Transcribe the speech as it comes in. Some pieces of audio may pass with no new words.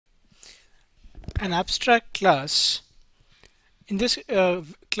an abstract class. In this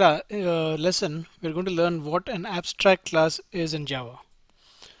lesson, we're going to learn what an abstract class is in Java.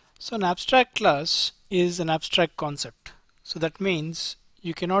 So an abstract class is an abstract concept. So that means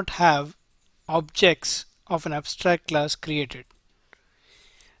you cannot have objects of an abstract class created.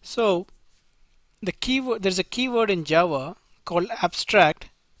 So there's a keyword in Java called abstract,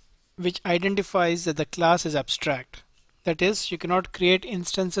 which identifies that the class is abstract. That is, you cannot create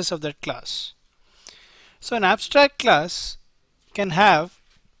instances of that class. So an abstract class can have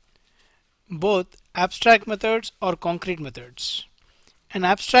both abstract methods or concrete methods. An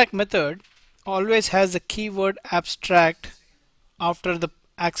abstract method always has the keyword abstract after the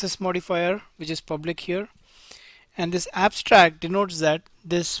access modifier, which is public here, and this abstract denotes that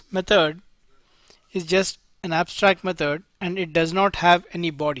this method is just an abstract method and it does not have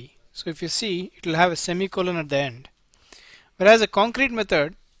any body. So if you see, it will have a semicolon at the end. Whereas a concrete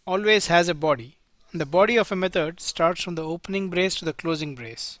method always has a body, and the body of a method starts from the opening brace to the closing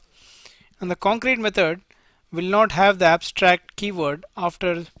brace. And the concrete method will not have the abstract keyword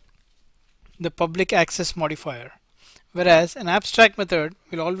after the public access modifier, whereas an abstract method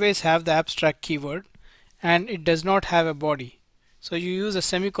will always have the abstract keyword and it does not have a body. So you use a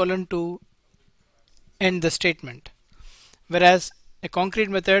semicolon to end the statement, whereas a concrete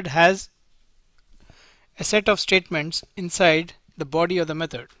method has a set of statements inside the body of the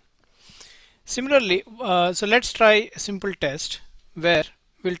method. Similarly, so let's try a simple test where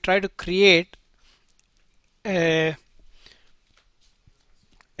we'll try to create a,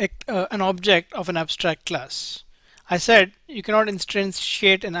 an object of an abstract class. I said you cannot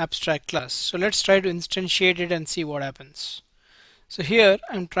instantiate an abstract class, so let's try to instantiate it and see what happens. So here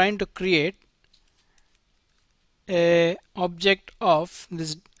I'm trying to create a object of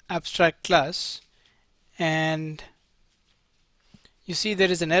this abstract class, and you see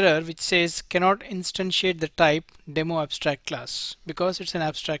there is an error which says cannot instantiate the type demo abstract class, because it's an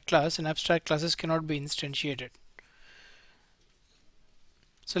abstract class and abstract classes cannot be instantiated.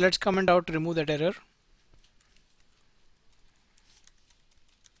 So let's comment out to remove that error.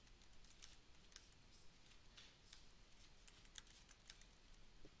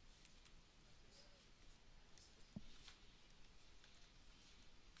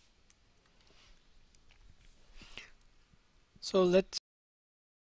 So let's